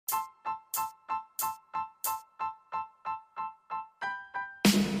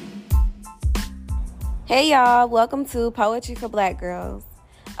Hey y'all, welcome to Poetry for Black Girls,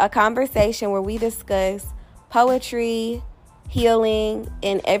 a conversation where we discuss poetry, healing,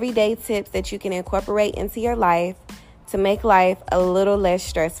 and everyday tips that you can incorporate into your life to make life a little less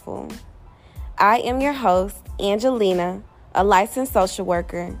stressful. I am your host, Angelina, a licensed social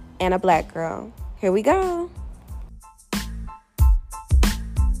worker and a Black girl. Here we go.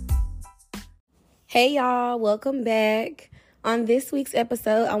 Hey y'all, welcome back. On this week's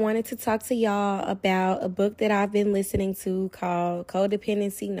episode, I wanted to talk to y'all about a book that I've been listening to called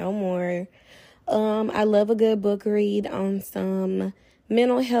Codependency No More. I love a good book read on some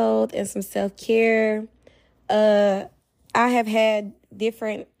mental health and some self-care. I have had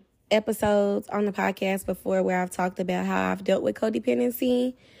different episodes on the podcast before where I've talked about how I've dealt with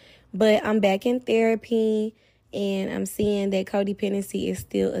codependency, but I'm back in therapy and I'm seeing that codependency is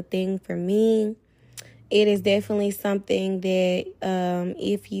still a thing for me. It is definitely something that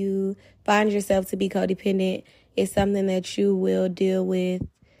if you find yourself to be codependent, it's something that you will deal with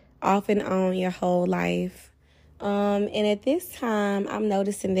off and on your whole life. And at this time, I'm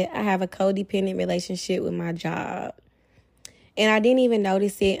noticing that I have a codependent relationship with my job. And I didn't even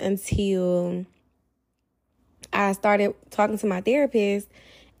notice it until I started talking to my therapist,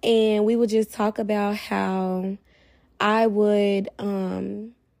 and we would just talk about how I would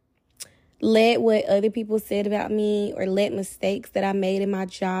let what other people said about me or let mistakes that I made in my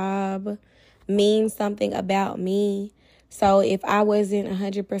job mean something about me. So if I wasn't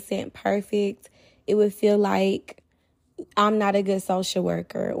 100% perfect, it would feel like I'm not a good social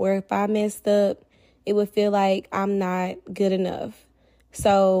worker. Or if I messed up, it would feel like I'm not good enough.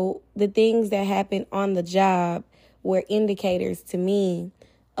 So the things that happened on the job were indicators to me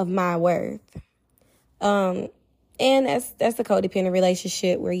of my worth. And that's a codependent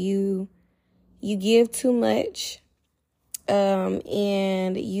relationship where you give too much,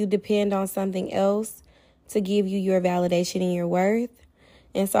 and you depend on something else to give you your validation and your worth.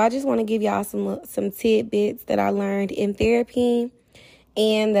 And so I just want to give y'all some tidbits that I learned in therapy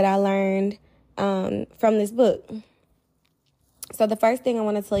and that I learned from this book. So the first thing I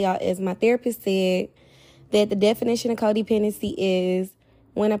want to tell y'all is my therapist said that the definition of codependency is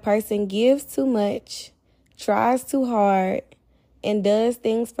when a person gives too much, tries too hard, and does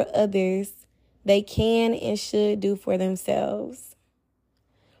things for others they can and should do for themselves.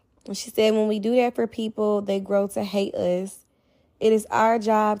 And she said when we do that for people, they grow to hate us. It is our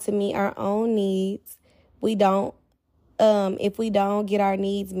job to meet our own needs. If we don't get our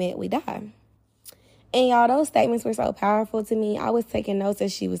needs met, we die. And y'all, those statements were so powerful to me. I was taking notes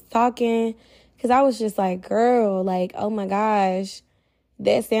as she was talking because I was just like, girl, like, oh my gosh,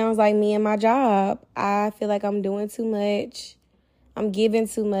 that sounds like me and my job. I feel like I'm doing too much. I'm giving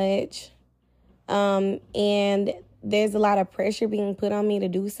too much. And there's a lot of pressure being put on me to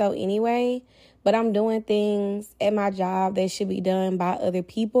do so anyway, but I'm doing things at my job that should be done by other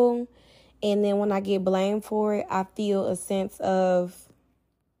people. And then when I get blamed for it, I feel a sense of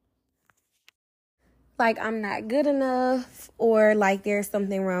like I'm not good enough or like there's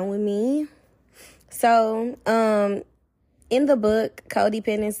something wrong with me. So, in the book,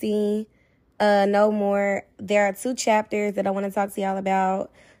 Codependency No More, there are 2 chapters that I want to talk to y'all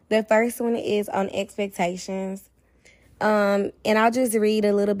about. The first one is on expectations. And I'll just read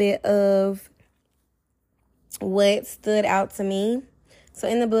a little bit of what stood out to me. So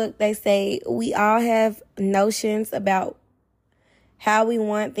in the book, they say, we all have notions about how we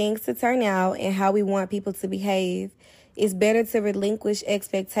want things to turn out and how we want people to behave. It's better to relinquish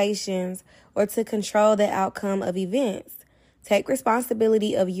expectations or to control the outcome of events. Take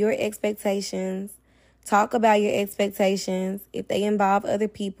responsibility of your expectations. Talk about your expectations. If they involve other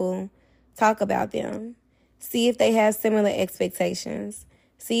people, talk about them. See if they have similar expectations.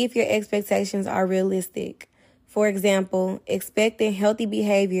 See if your expectations are realistic. For example, expecting healthy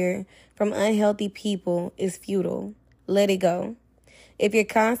behavior from unhealthy people is futile. Let it go. If you're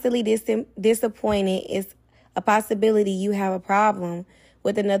constantly disappointed, it's a possibility you have a problem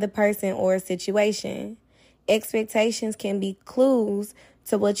with another person or a situation. Expectations can be clues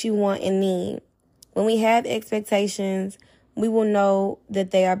to what you want and need. When we have expectations, we will know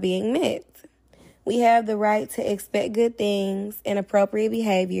that they are being met. We have the right to expect good things and appropriate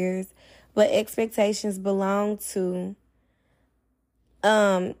behaviors, but expectations belong to,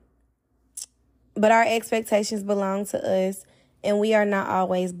 but our expectations belong to us, and we are not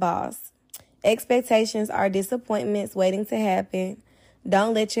always boss. Expectations are disappointments waiting to happen.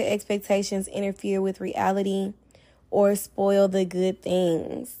 Don't let your expectations interfere with reality or spoil the good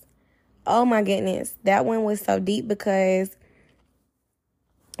things. Oh my goodness, that one was so deep because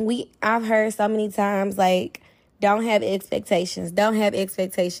I've heard so many times like, don't have expectations,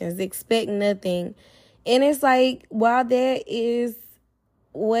 expect nothing. And it's like, while that is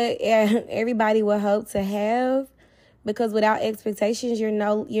what everybody would hope to have, because without expectations, you're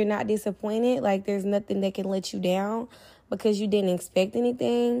not disappointed. Like, there's nothing that can let you down because you didn't expect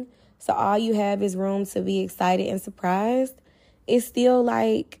anything. So all you have is room to be excited and surprised. It's still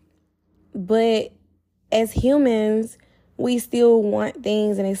like, but as humans, we still want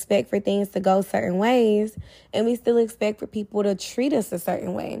things and expect for things to go certain ways. And we still expect for people to treat us a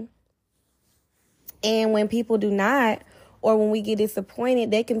certain way. And when people do not, or when we get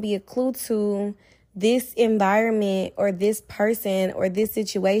disappointed, that can be a clue to this environment or this person or this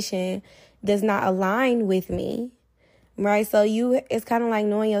situation does not align with me, right? So it's kind of like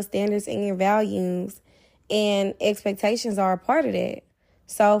knowing your standards and your values, and expectations are a part of that.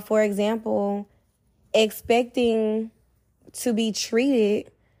 So, for example, expecting to be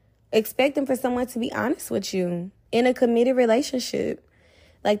treated, expecting for someone to be honest with you in a committed relationship.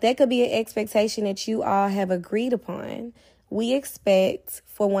 Like, that could be an expectation that you all have agreed upon. We expect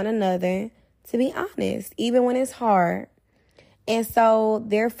for one another to be honest, even when it's hard. And so,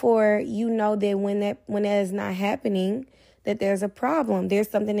 therefore, you know that when that is not happening, that there's a problem. There's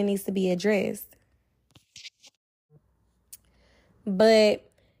something that needs to be addressed. But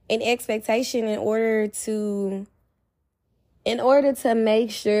an expectation, in order to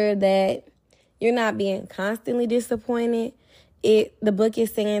make sure that you're not being constantly disappointed, the book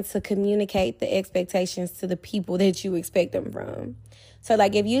is saying to communicate the expectations to the people that you expect them from. So,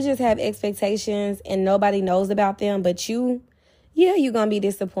 like, if you just have expectations and nobody knows about them but you, you're going to be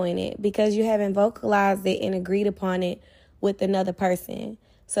disappointed because you haven't vocalized it and agreed upon it with another person.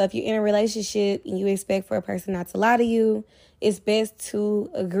 So if you're in a relationship and you expect for a person not to lie to you, it's best to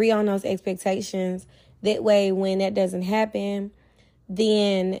agree on those expectations. That way, when that doesn't happen,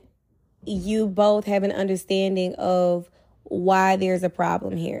 then you both have an understanding of why there's a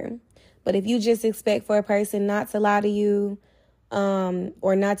problem here. But if you just expect for a person not to lie to you,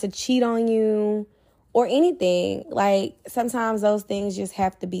 or not to cheat on you or anything, like, sometimes those things just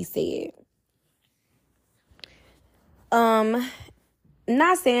have to be said.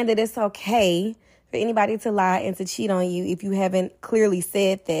 Not saying that it's okay for anybody to lie and to cheat on you if you haven't clearly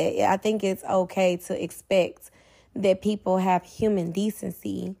said that. I think it's okay to expect that people have human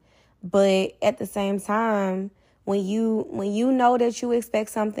decency. But at the same time, when you know that you expect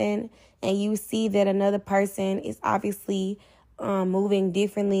something and you see that another person is obviously moving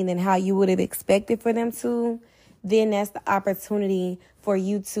differently than how you would have expected for them to, then that's the opportunity for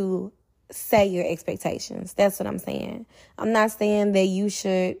you to say your expectations. That's what I'm saying. I'm not saying that you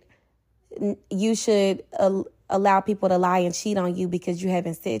should allow people to lie and cheat on you because you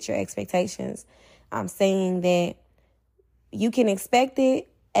haven't set your expectations. I'm saying that you can expect it,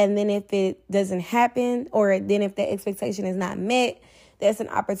 and then if it doesn't happen, or then if the expectation is not met, that's an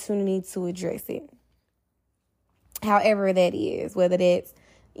opportunity to address it. However that is, whether that's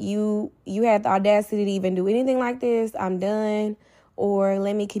you had the audacity to even do anything like this, I'm done, or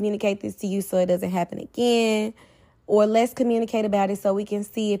let me communicate this to you so it doesn't happen again, or let's communicate about it so we can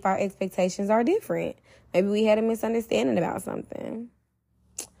see if our expectations are different. Maybe we had a misunderstanding about something.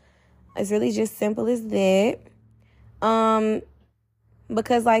 It's really just simple as that.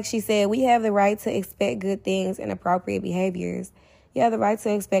 Because like she said, we have the right to expect good things and appropriate behaviors. You have the right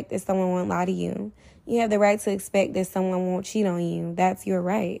to expect that someone won't lie to you. You have the right to expect that someone won't cheat on you. That's your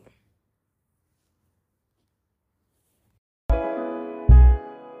right.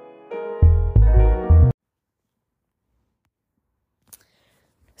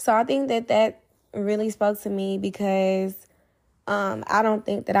 So I think that really spoke to me because I don't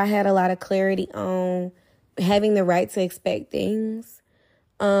think that I had a lot of clarity on having the right to expect things.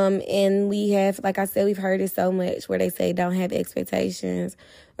 And we have, like I said, we've heard it so much where they say don't have expectations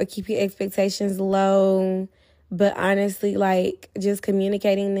or keep your expectations low. But honestly, like, just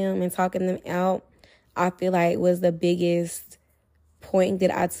communicating them and talking them out, I feel like was the biggest point that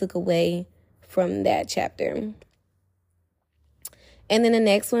I took away from that chapter. And then the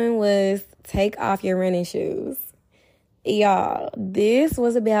next one was take off your running shoes. Y'all, this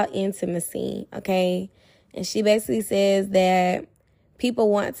was about intimacy, okay? And she basically says that people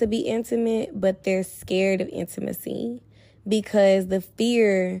want to be intimate, but they're scared of intimacy because the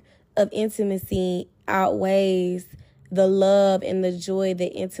fear of intimacy outweighs the love and the joy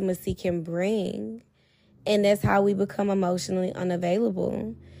that intimacy can bring. And that's how we become emotionally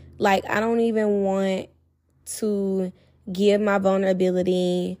unavailable. Like, I don't even want to give my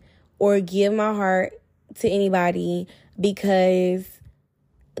vulnerability or give my heart to anybody because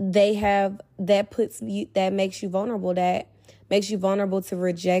that makes you vulnerable. That makes you vulnerable to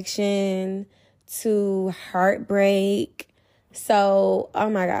rejection, to heartbreak. So, oh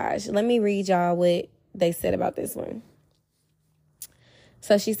my gosh, let me read y'all what they said about this one.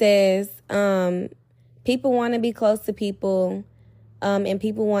 So she says, people want to be close to people, and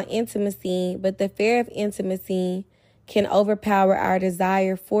people want intimacy, but the fear of intimacy can overpower our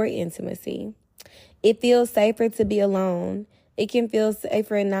desire for intimacy. It feels safer to be alone. It can feel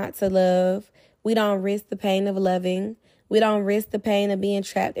safer not to love. We don't risk the pain of loving. We don't risk the pain of being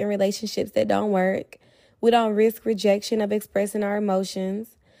trapped in relationships that don't work. We don't risk rejection of expressing our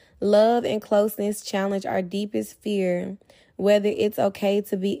emotions. Love and closeness challenge our deepest fear, whether it's okay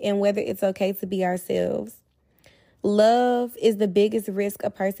to be ourselves. Love is the biggest risk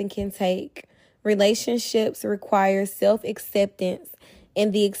a person can take. Relationships require self-acceptance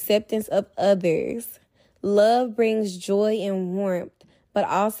and the acceptance of others. Love brings joy and warmth, but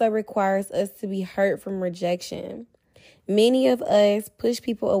also requires us to be hurt from rejection. Many of us push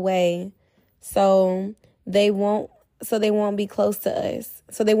people away so they won't be close to us.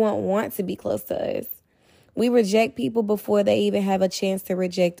 So they won't want to be close to us. We reject people before they even have a chance to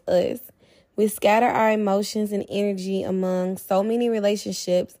reject us. We scatter our emotions and energy among so many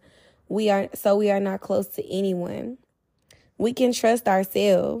relationships. We are not close to anyone. We can trust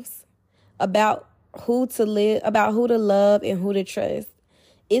ourselves about who to love and who to trust.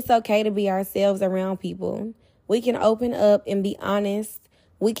 It's okay to be ourselves around people. We can open up and be honest.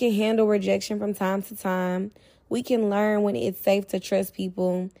 We can handle rejection from time to time. We can learn when it's safe to trust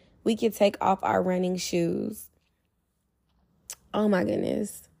people. We can take off our running shoes. Oh my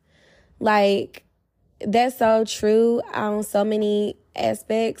goodness. Like, that's so true on so many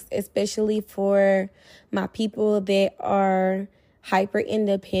aspects, especially for my people that are hyper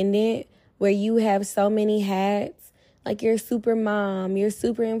independent, where you have so many hats. Like, you're super mom, you're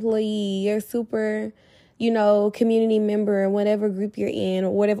super employee, you're super, community member, whatever group you're in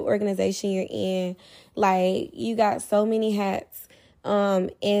or whatever organization you're in. Like, you got so many hats.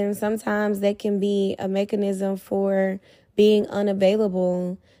 And sometimes that can be a mechanism for being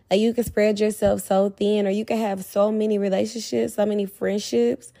unavailable. Like, you can spread yourself so thin, or you can have so many relationships, so many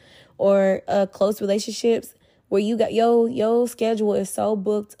friendships or close relationships where you got your schedule is so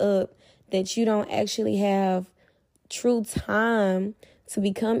booked up that you don't actually have true time to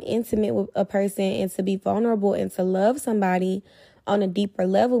become intimate with a person and to be vulnerable and to love somebody on a deeper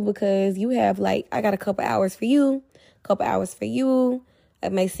level, because you have, like, I got a couple hours for you, couple hours for you. I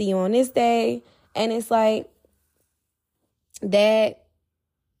may see you on this day. And it's like that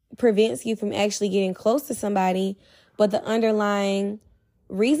prevents you from actually getting close to somebody. But the underlying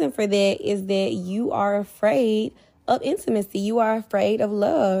reason for that is that you are afraid of intimacy. You are afraid of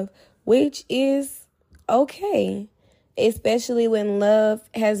love, which is okay, especially when love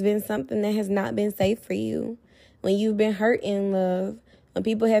has been something that has not been safe for you. When you've been hurt in love, when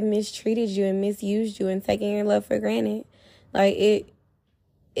people have mistreated you and misused you and taken your love for granted. Like,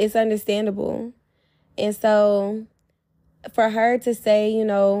 it's understandable. And so for her to say,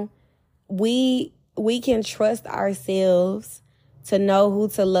 we can trust ourselves to know who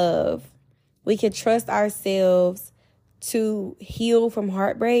to love. We can trust ourselves to heal from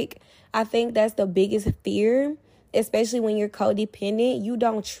heartbreak. I think that's the biggest fear, especially when you're codependent. You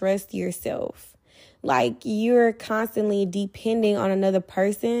don't trust yourself. Like, you're constantly depending on another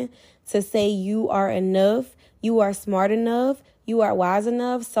person to say you are enough, you are smart enough, you are wise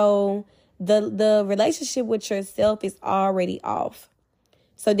enough. So the relationship with yourself is already off.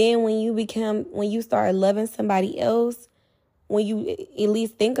 So then when you start loving somebody else, when you at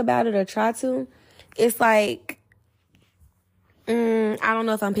least think about it or try to, it's like, I don't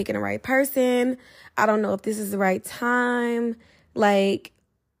know if I'm picking the right person. I don't know if this is the right time. Like,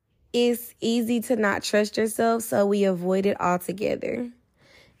 it's easy to not trust yourself, so we avoid it altogether.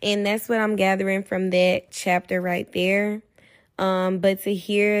 And that's what I'm gathering from that chapter right there. But to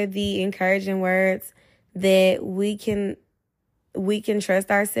hear the encouraging words that we can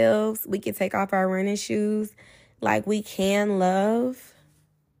trust ourselves, we can take off our running shoes, like, we can love.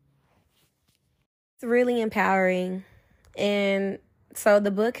 It's really empowering. And so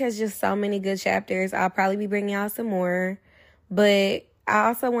the book has just so many good chapters. I'll probably be bringing out some more, but I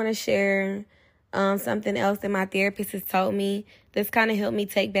also want to share something else that my therapist has told me that's kind of helped me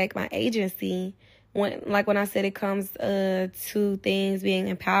take back my agency. When I said it comes to things being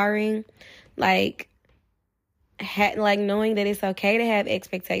empowering, like knowing that it's okay to have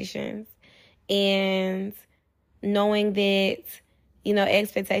expectations, and knowing that,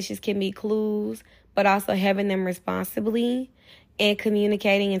 expectations can be clues, but also having them responsibly and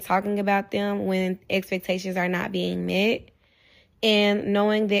communicating and talking about them when expectations are not being met. And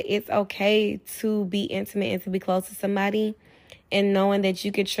knowing that it's okay to be intimate and to be close to somebody, and knowing that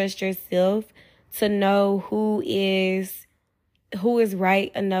you can trust yourself to know who is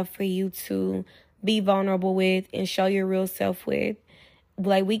right enough for you to be vulnerable with and show your real self with.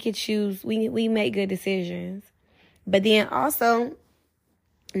 Like, we could choose, we make good decisions. But then also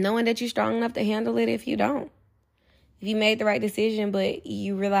knowing that you're strong enough to handle it if you don't. If you made the right decision, but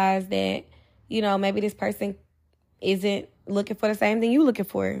you realize that, maybe this person isn't looking for the same thing you're looking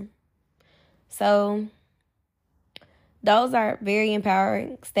for. So those are very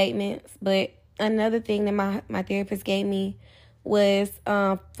empowering statements. But another thing that my therapist gave me was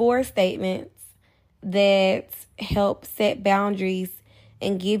 4 statements that help set boundaries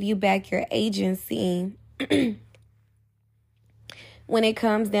and give you back your agency when it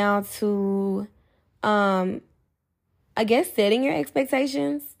comes down to, setting your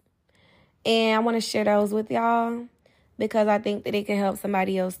expectations. And I want to share those with y'all because I think that it can help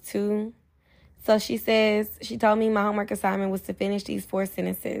somebody else too. So she told me my homework assignment was to finish these 4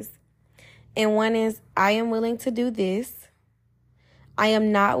 sentences. And one is, I am willing to do this. I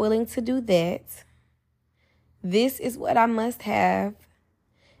am not willing to do that. This is what I must have.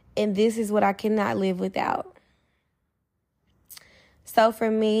 And this is what I cannot live without. So for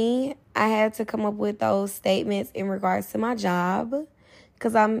me, I had to come up with those statements in regards to my job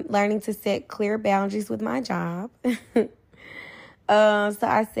because I'm learning to set clear boundaries with my job. So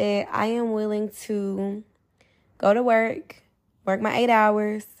I said, I am willing to go to work my 8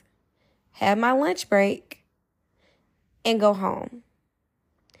 hours, have my lunch break, and go home.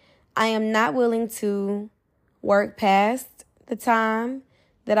 I am not willing to work past the time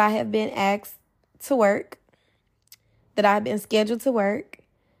that I have been asked to work, that I've been scheduled to work.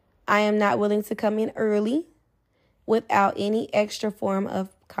 I am not willing to come in early without any extra form of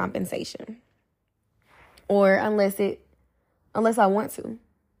compensation, or unless I want to.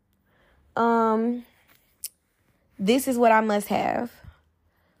 This is what I must have.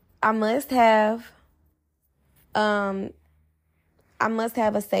 I must have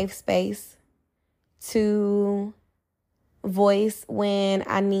a safe space to voice when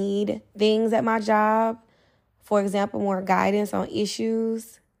I need things at my job. For example, more guidance on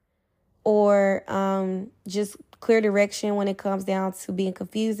issues, or just clear direction when it comes down to being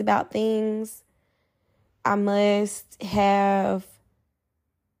confused about things. I must have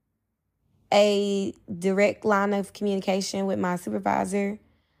a direct line of communication with my supervisor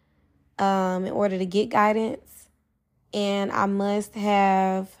in order to get guidance. And I must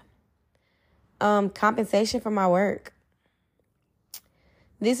have compensation for my work.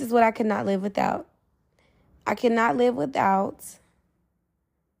 This is what I cannot live without. I cannot live without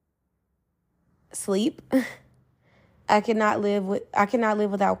sleep. I cannot live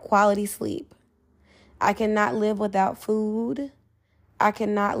without quality sleep. I cannot live without food. I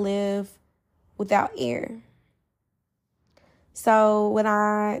cannot live without air. So when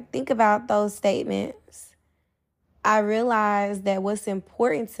I think about those statements, I realize that what's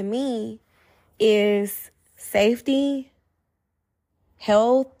important to me is safety,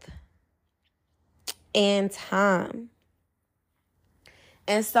 health, and time.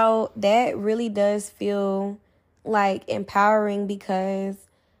 And so that really does feel like empowering because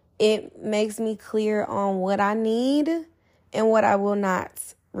it makes me clear on what I need and what I will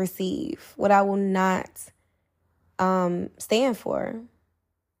not receive, what I will not stand for,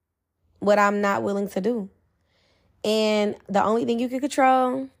 what I'm not willing to do. And the only thing you can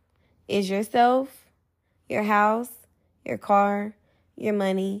control is yourself, your house, your car, your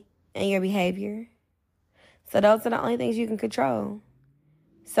money, and your behavior. So those are the only things you can control.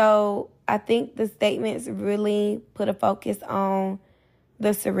 So I think the statements really put a focus on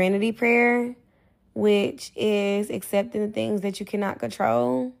the serenity prayer, which is accepting the things that you cannot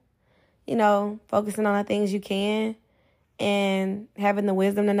control, focusing on the things you can and having the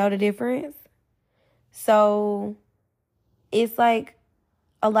wisdom to know the difference. So it's like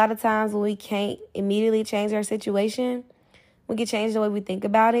a lot of times when we can't immediately change our situation, we can change the way we think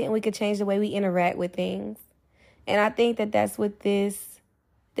about it and we can change the way we interact with things. And I think that that's what this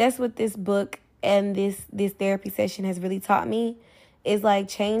book and this therapy session has really taught me, is like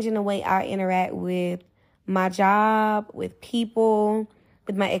changing the way I interact with my job, with people,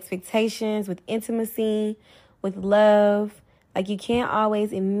 with my expectations, with intimacy, with love. Like, you can't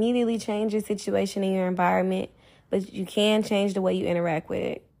always immediately change your situation and your environment, but you can change the way you interact with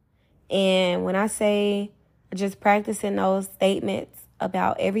it. And when I say just practicing those statements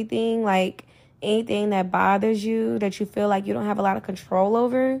about everything, like anything that bothers you, that you feel like you don't have a lot of control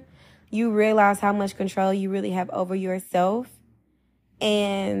over, you realize how much control you really have over yourself.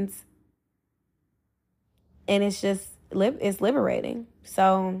 And it's liberating.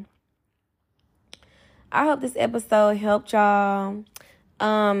 So I hope this episode helped y'all.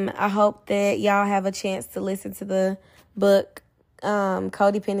 I hope that y'all have a chance to listen to the book,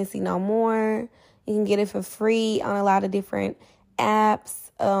 Codependency No More. You can get it for free on a lot of different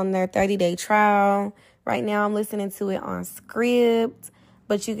apps on their 30-day trial. Right now I'm listening to it on Script,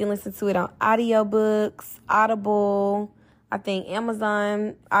 but you can listen to it on audiobooks, Audible. I think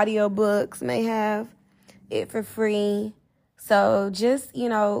Amazon audiobooks may have it for free. So just, you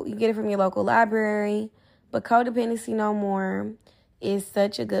get it from your local library. But Codependency No More is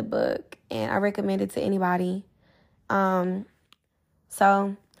such a good book, and I recommend it to anybody.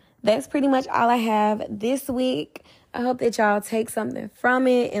 So that's pretty much all I have this week. I hope that y'all take something from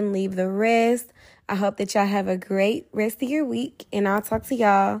it and leave the rest. I hope that y'all have a great rest of your week, and I'll talk to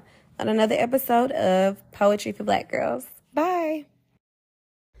y'all on another episode of Poetry for Black Girls. Bye.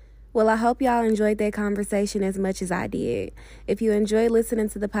 Well, I hope y'all enjoyed that conversation as much as I did. If you enjoyed listening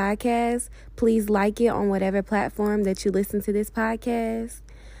to the podcast, please like it on whatever platform that you listen to this podcast.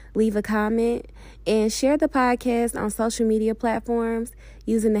 Leave a comment and share the podcast on social media platforms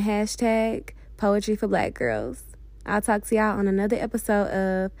using the hashtag Poetry for Black Girls. I'll talk to y'all on another episode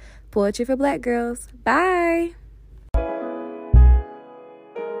of Poetry for Black Girls. Bye.